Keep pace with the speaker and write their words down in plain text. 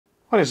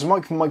Hi, this is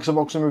Mike from Mike's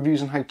Unboxing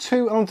Reviews and How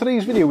To, and on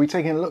today's video we're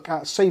taking a look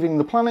at saving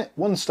the planet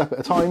one step at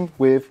a time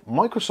with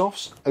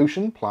Microsoft's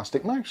Ocean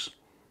Plastic Mouse.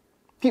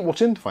 Keep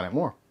watching to find out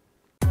more.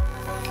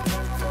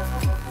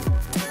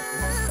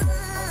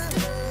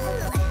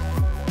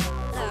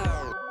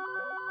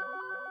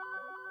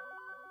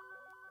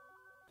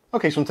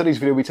 Okay, so in today's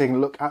video we're taking a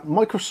look at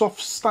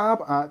Microsoft's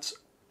stab at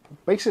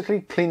basically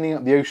cleaning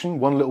up the ocean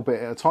one little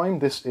bit at a time.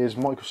 This is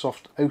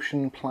Microsoft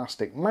Ocean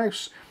Plastic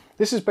Mouse.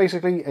 This is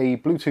basically a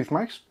Bluetooth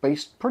mouse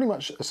based pretty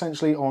much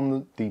essentially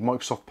on the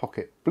Microsoft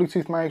Pocket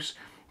Bluetooth mouse,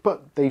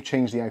 but they've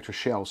changed the outer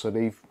shell. So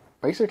they've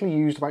basically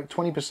used about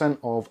 20%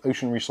 of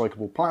ocean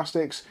recyclable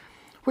plastics,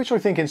 which I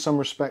think in some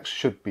respects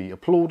should be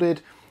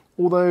applauded.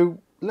 Although,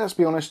 let's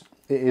be honest,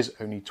 it is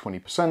only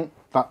 20%.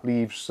 That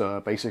leaves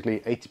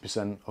basically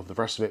 80% of the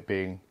rest of it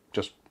being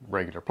just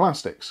regular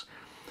plastics.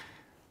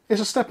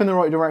 It's a step in the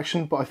right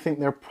direction, but I think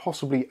they're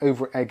possibly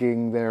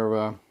over-egging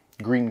their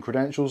green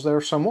credentials there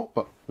somewhat,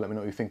 but let me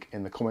know what you think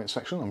in the comment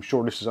section. I'm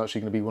sure this is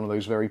actually going to be one of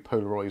those very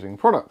polarizing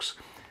products.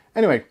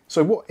 Anyway,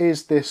 so what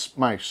is this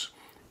mouse?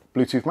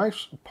 Bluetooth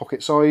mouse,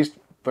 pocket sized,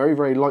 very,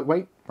 very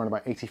lightweight, around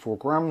about 84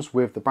 grams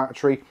with the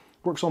battery.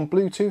 Works on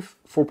Bluetooth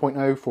 4.0,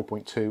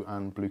 4.2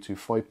 and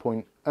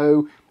Bluetooth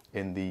 5.0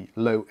 in the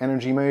low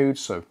energy mode,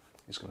 so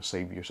it's going to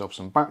save yourself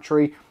some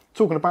battery.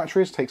 Talking of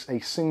batteries, takes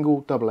a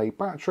single AA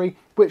battery,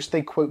 which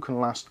they quote can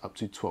last up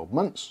to 12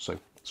 months, so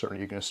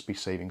certainly you're going to be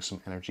saving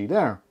some energy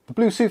there. The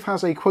Bluetooth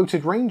has a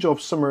quoted range of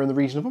somewhere in the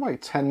region of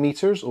about 10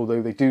 meters,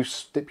 although they do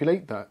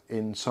stipulate that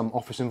in some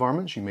office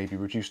environments you may be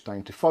reduced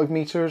down to 5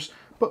 meters,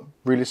 but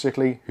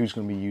realistically, who's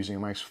going to be using a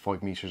mouse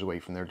 5 meters away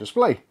from their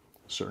display?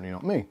 Certainly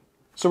not me.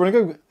 So we're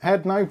going to go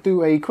ahead now,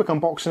 do a quick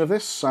unboxing of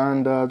this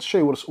and show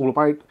you what it's all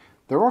about.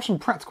 There are some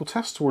practical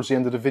tests towards the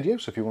end of the video,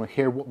 so if you want to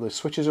hear what the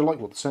switches are like,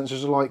 what the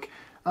sensors are like,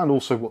 and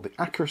also what the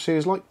accuracy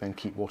is like, then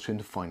keep watching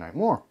to find out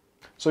more.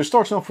 So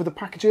starting off with the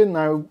packaging,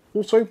 now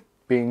also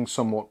being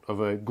somewhat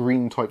of a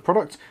green type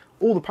product,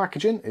 all the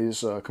packaging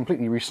is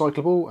completely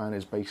recyclable and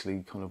is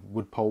basically kind of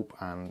wood pulp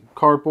and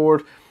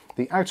cardboard.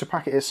 The outer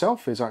packet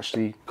itself is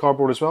actually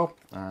cardboard as well,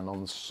 and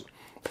on the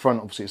front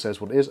obviously it says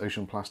what it is,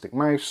 Ocean Plastic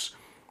Mouse.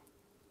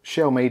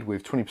 Shell made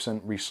with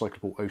 20%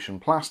 recyclable ocean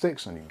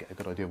plastics, and you can get a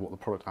good idea of what the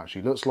product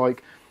actually looks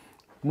like.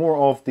 More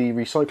of the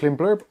recycling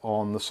blurb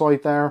on the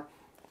side there.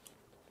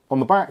 On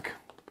the back,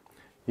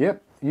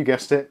 yep, you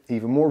guessed it,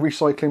 even more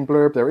recycling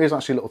blurb. There is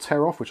actually a little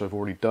tear off, which I've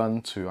already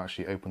done to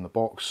actually open the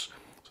box.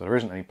 So there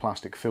isn't any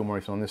plastic film or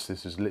anything on this.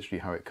 This is literally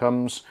how it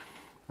comes.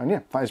 And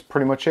yeah, that is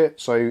pretty much it.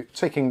 So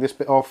taking this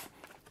bit off,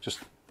 just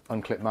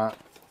unclip that,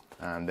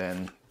 and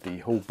then the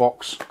whole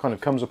box kind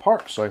of comes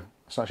apart. So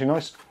it's actually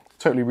nice,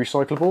 totally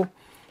recyclable.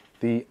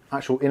 The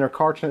actual inner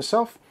carton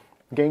itself,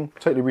 again,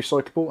 totally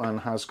recyclable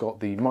and has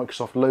got the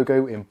Microsoft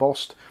logo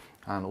embossed.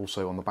 And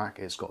also on the back,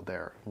 it's got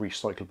their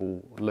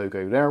recyclable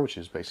logo there, which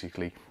is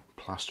basically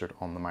plastered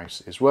on the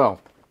mouse as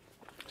well.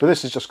 So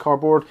this is just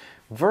cardboard,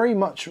 very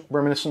much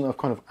reminiscent of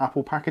kind of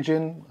Apple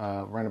packaging,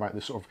 around about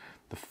this sort of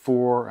the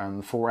 4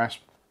 and the 4S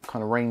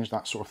kind of range,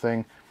 that sort of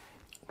thing.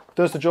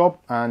 Does the job,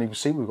 and you can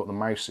see we've got the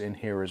mouse in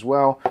here as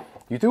well.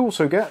 You do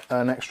also get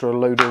an extra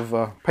load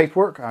of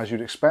paperwork, as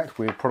you'd expect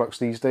with products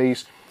these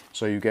days.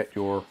 So you get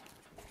your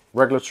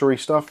regulatory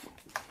stuff,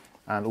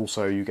 and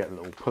also you get a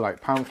little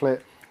pull-out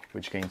pamphlet,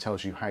 which again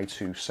tells you how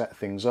to set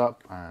things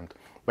up and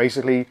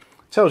basically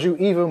tells you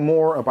even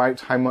more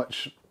about how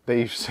much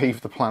they've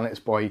saved the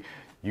planet by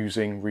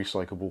using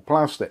recyclable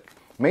plastic.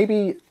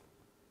 Maybe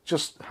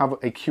just have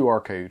a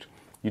QR code.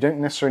 You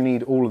don't necessarily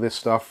need all of this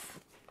stuff.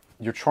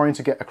 You're trying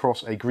to get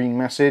across a green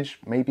message.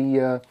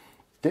 Maybe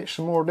ditch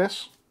some more of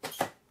this.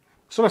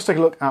 So let's take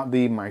a look at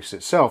the mouse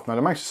itself. Now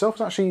the mouse itself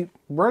is actually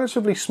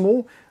relatively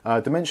small.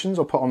 Dimensions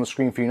I'll put on the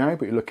screen for you now,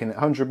 but you're looking at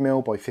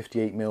 100mm by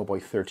 58mm by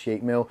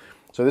 38mm.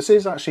 So this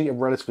is actually a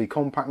relatively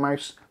compact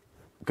mouse.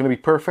 Going to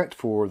be perfect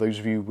for those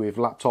of you with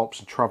laptops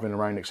and traveling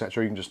around,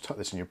 etc. You can just tuck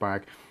this in your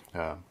bag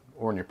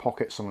or in your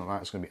pocket, something like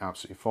that. It's going to be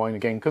absolutely fine.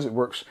 Again, because it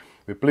works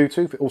with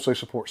Bluetooth, it also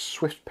supports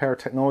Swift Pair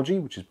technology,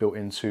 which is built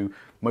into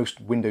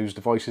most Windows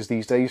devices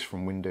these days,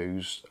 from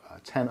Windows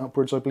 10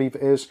 upwards, I believe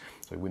it is.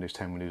 So Windows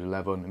 10, Windows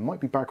 11. It might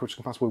be backwards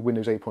compatible with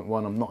Windows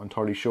 8.1. I'm not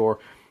entirely sure,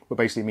 but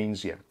basically it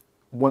means, yeah,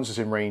 once it's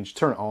in range,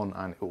 turn it on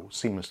and it will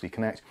seamlessly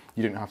connect.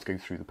 You don't have to go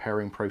through the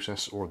pairing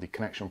process or the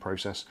connection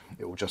process.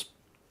 It will just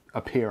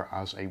appear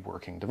as a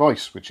working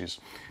device, which is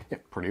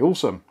pretty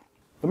awesome.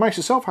 The mouse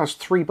itself has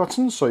 3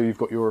 buttons, so you've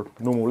got your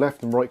normal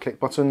left and right click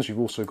buttons. You've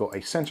also got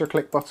a center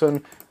click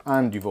button,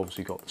 and you've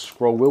obviously got the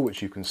scroll wheel,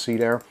 which you can see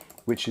there,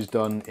 which is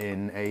done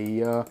in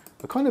a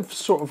kind of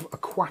sort of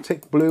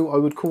aquatic blue, I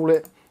would call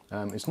it.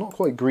 It's not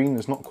quite green,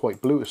 it's not quite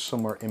blue, it's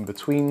somewhere in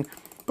between.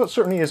 But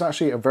certainly is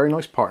actually a very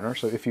nice partner,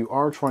 so if you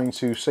are trying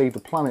to save the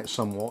planet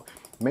somewhat,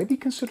 maybe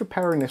consider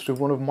pairing this with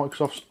one of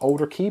Microsoft's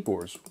older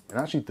keyboards. It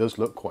actually does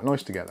look quite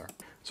nice together.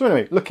 So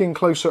anyway, looking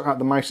closer at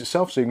the mouse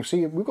itself, so you can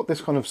see we've got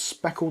this kind of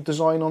speckled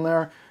design on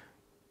there.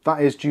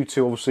 That is due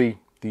to obviously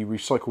the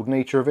recycled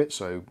nature of it,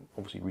 so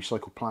obviously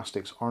recycled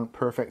plastics aren't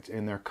perfect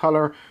in their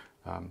colour.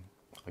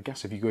 I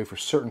guess if you go for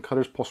certain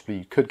colours, possibly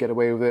you could get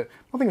away with it.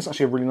 I think it's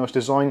actually a really nice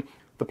design.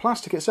 The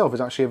plastic itself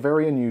is actually a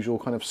very unusual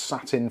kind of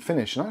satin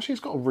finish, and actually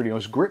it's got a really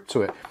nice grip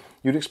to it.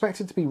 You'd expect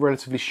it to be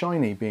relatively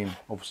shiny, being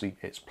obviously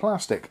it's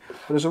plastic,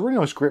 but there's a really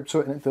nice grip to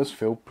it, and it does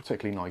feel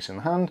particularly nice in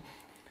the hand.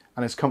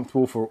 And it's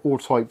comfortable for all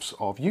types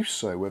of use,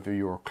 so whether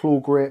you're a claw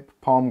grip,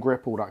 palm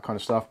grip, all that kind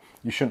of stuff,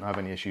 you shouldn't have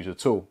any issues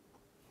at all.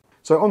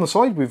 So on the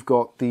side we've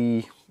got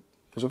there's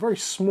a very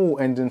small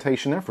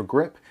indentation there for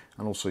grip,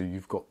 and also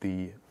you've got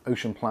the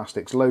Ocean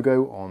Plastics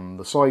logo on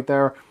the side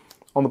there.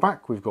 On the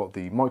back we've got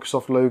the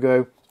Microsoft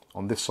logo,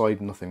 on this side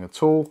nothing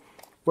at all.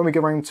 When we go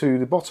around to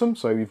the bottom,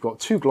 so you've got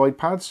two glide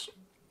pads,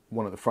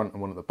 one at the front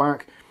and one at the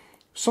back.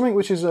 Something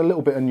which is a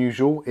little bit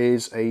unusual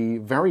is a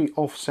very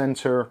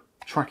off-center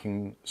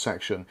tracking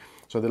section.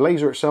 So the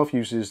laser itself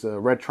uses the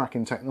red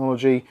tracking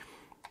technology,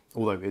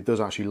 although it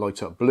does actually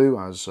light up blue,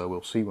 as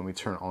we'll see when we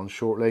turn it on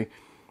shortly.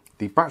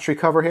 The battery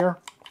cover here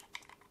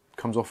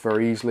comes off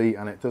very easily,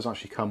 and it does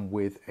actually come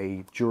with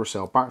a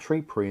Duracell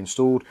battery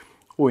pre-installed.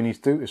 All you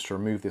need to do is to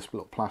remove this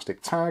little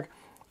plastic tag,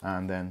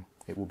 and then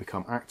it will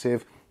become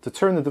active. To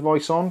turn the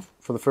device on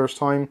for the first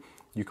time,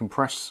 you can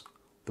press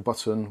the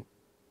button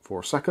for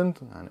a second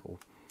and it will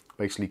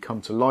basically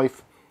come to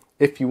life.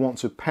 If you want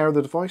to pair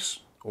the device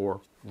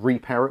or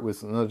repair it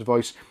with another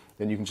device,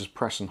 then you can just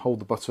press and hold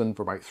the button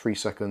for about 3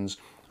 seconds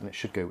and it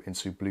should go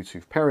into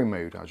Bluetooth pairing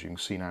mode. As you can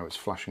see now, it's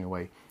flashing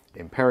away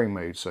in pairing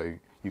mode, so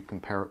you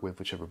can pair it with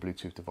whichever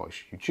Bluetooth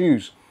device you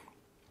choose.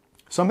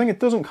 Something it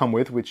doesn't come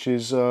with, which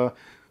is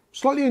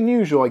slightly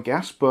unusual I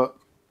guess, but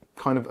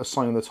kind of a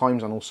sign of the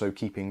times and also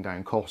keeping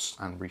down costs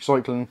and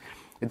recycling,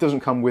 it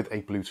doesn't come with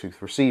a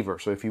Bluetooth receiver.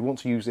 So if you want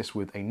to use this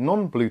with a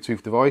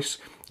non-Bluetooth device,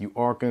 you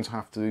are going to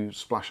have to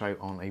splash out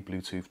on a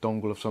Bluetooth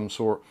dongle of some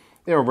sort.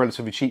 They are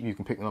relatively cheap. You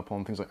can pick them up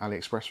on things like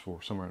AliExpress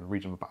for somewhere in the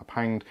region of about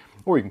 £1,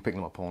 or you can pick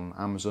them up on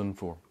Amazon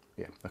for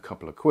a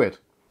couple of quid.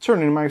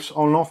 Turning the mouse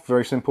on and off,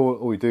 very simple.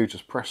 All you do,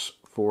 just press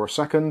for a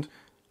second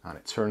and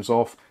it turns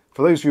off.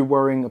 For those of you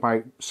worrying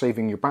about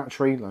saving your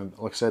battery,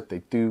 like I said, they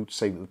do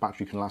say that the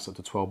battery can last up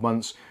to 12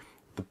 months.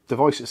 The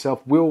device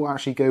itself will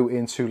actually go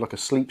into like a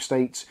sleep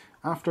state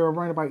after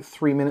around about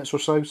 3 minutes or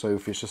so. So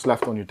if it's just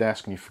left on your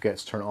desk and you forget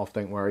to turn it off,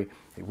 don't worry.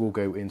 It will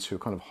go into a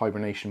kind of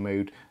hibernation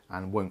mode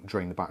and won't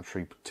drain the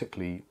battery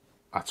particularly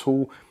at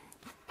all.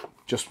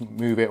 Just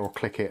move it or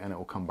click it and it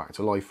will come back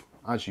to life,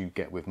 as you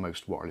get with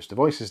most wireless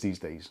devices these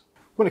days.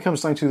 When it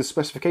comes down to the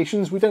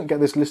specifications, we don't get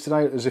this listed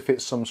out as if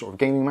it's some sort of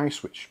gaming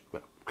mouse, which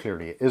well,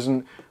 clearly it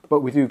isn't,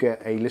 but we do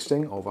get a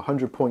listing of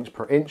 100 points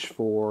per inch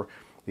for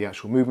the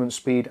actual movement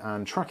speed,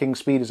 and tracking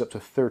speed is up to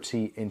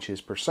 30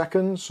 inches per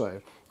second,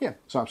 so yeah,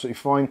 it's absolutely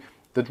fine.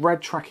 The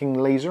red tracking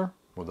laser,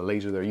 or the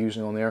laser they're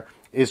using on there,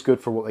 is good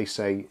for what they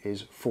say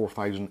is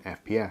 4000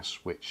 FPS,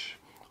 which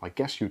I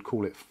guess you'd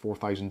call it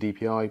 4000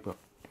 DPI, but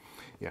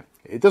yeah,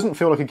 it doesn't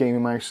feel like a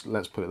gaming mouse,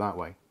 let's put it that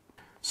way.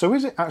 So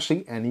is it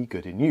actually any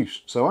good in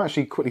use? So I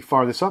actually quickly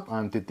fired this up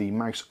and did the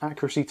mouse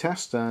accuracy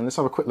test, and let's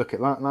have a quick look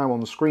at that now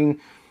on the screen.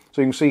 So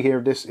you can see here,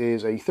 this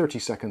is a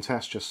 30-second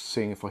test, just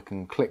seeing if I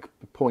can click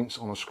the points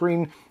on a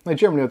screen. Now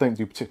generally I don't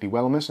do particularly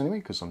well on this anyway,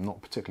 because I'm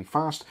not particularly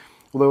fast,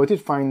 although I did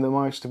find the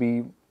mouse to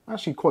be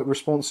actually quite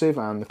responsive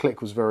and the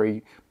click was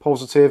very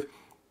positive.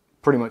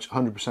 Pretty much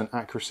 100%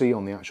 accuracy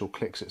on the actual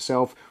clicks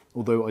itself,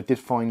 although I did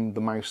find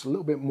the mouse a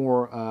little bit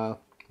more,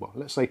 well,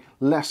 let's say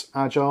less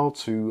agile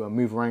to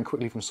move around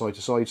quickly from side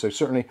to side. So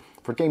certainly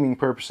for gaming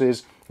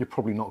purposes, you're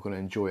probably not going to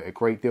enjoy it a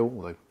great deal,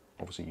 although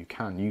obviously you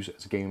can use it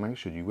as a gaming mouse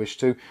should you wish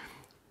to.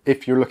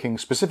 If you're looking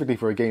specifically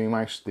for a gaming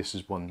mouse, this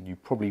is one you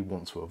probably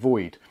want to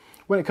avoid.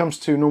 When it comes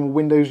to normal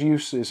Windows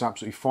use, it's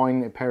absolutely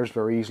fine. It pairs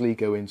very easily.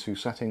 Go into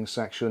settings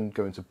section,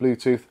 go into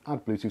Bluetooth,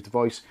 add Bluetooth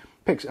device,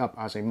 picks it up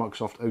as a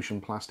Microsoft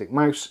Ocean Plastic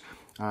mouse,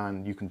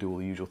 and you can do all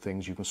the usual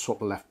things. You can swap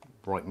the left,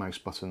 right mouse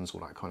buttons,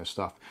 all that kind of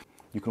stuff.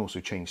 You can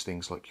also change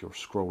things like your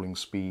scrolling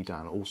speed,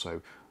 and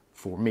also,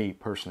 for me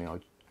personally, I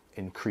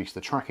increase the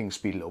tracking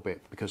speed a little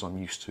bit because I'm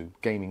used to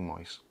gaming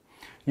mice.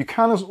 You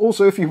can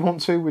also, if you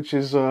want to, which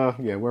is,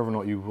 yeah, whether or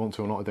not you want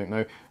to or not, I don't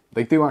know.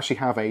 They do actually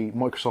have a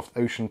Microsoft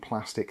Ocean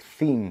Plastic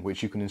theme,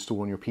 which you can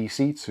install on your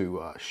PC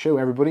to show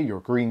everybody your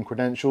green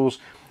credentials.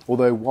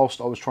 Although,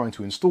 whilst I was trying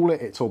to install it,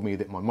 it told me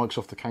that my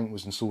Microsoft account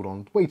was installed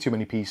on way too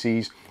many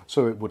PCs,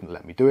 so it wouldn't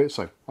let me do it,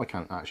 so I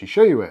can't actually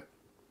show you it.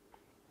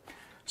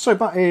 So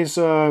that is,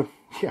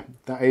 yeah,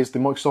 that is the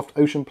Microsoft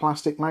Ocean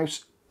Plastic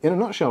mouse in a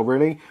nutshell,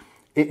 really.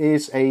 It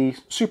is a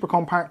super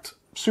compact,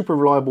 super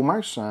reliable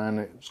mouse, and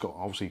it's got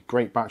obviously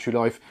great battery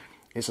life.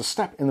 It's a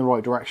step in the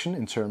right direction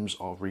in terms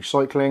of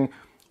recycling,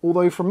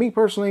 although for me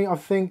personally, I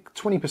think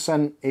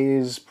 20%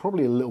 is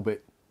probably a little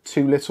bit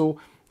too little.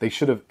 They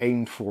should have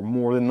aimed for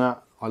more than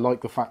that. I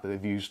like the fact that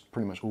they've used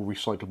pretty much all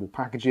recyclable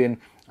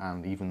packaging,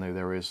 and even though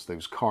there is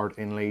those card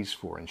inlays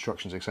for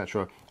instructions,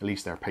 etc., at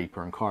least they're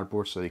paper and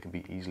cardboard, so they can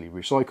be easily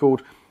recycled,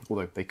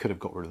 although they could have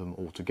got rid of them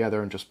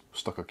altogether and just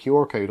stuck a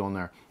QR code on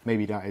there.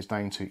 Maybe that is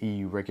down to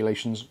EU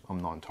regulations, I'm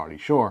not entirely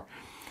sure.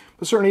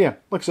 But certainly, yeah,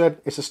 like I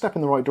said, it's a step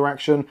in the right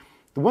direction.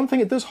 The one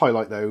thing it does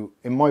highlight, though,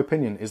 in my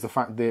opinion, is the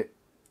fact that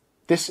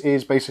this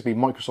is basically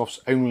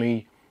Microsoft's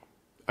only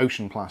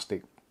ocean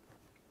plastic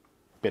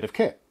bit of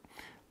kit.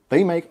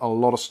 They make a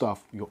lot of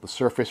stuff. You've got the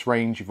Surface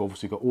range, you've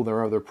obviously got all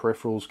their other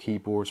peripherals,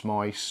 keyboards,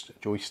 mice,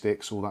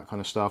 joysticks, all that kind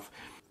of stuff.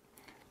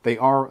 They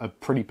are a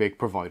pretty big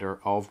provider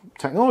of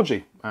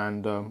technology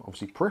and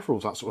obviously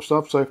peripherals, that sort of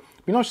stuff. So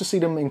it'd be nice to see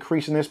them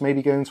increasing this,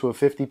 maybe going to a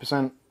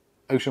 50%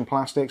 ocean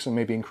plastics and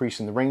maybe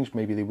increasing the range.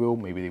 Maybe they will,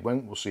 maybe they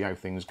won't. We'll see how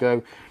things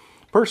go.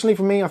 Personally,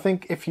 for me, I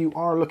think if you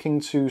are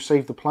looking to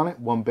save the planet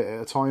one bit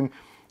at a time,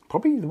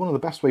 probably one of the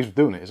best ways of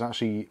doing it is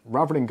actually,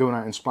 rather than going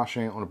out and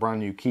splashing it on a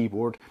brand new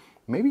keyboard,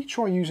 maybe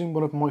try using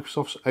one of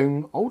Microsoft's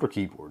own older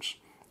keyboards.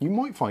 You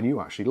might find you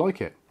actually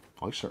like it.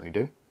 I certainly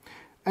do.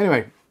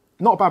 Anyway,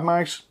 not a bad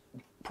mouse.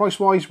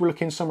 Price-wise, we're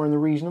looking somewhere in the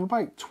region of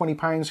about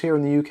 £20 here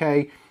in the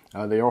UK.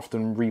 There are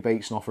often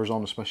rebates and offers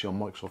on, especially on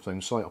Microsoft's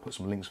own site. I'll put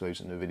some links for those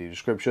in the video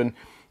description.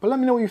 But let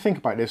me know what you think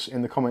about this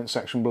in the comments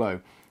section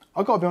below.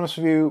 I've got to be honest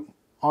with you,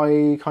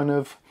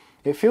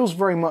 it feels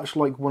very much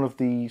like one of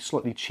the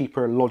slightly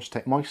cheaper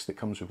Logitech mice that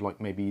comes with like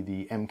maybe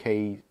the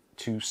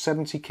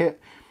MK270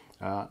 kit.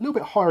 A little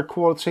bit higher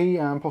quality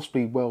and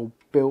possibly well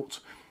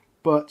built,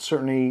 but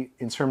certainly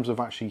in terms of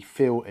actually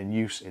feel and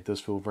use, it does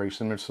feel very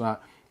similar to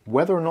that.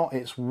 Whether or not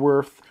it's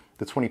worth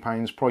the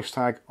 £20 price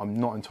tag, I'm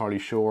not entirely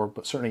sure,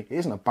 but certainly it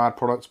isn't a bad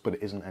product, but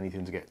it isn't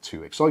anything to get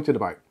too excited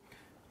about.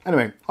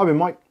 Anyway, I've been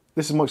Mike,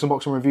 this is Mike's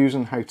Unboxing Reviews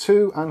and How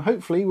To, and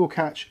hopefully we'll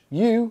catch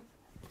you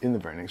in the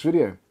very next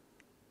video.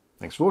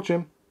 Thanks for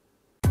watching.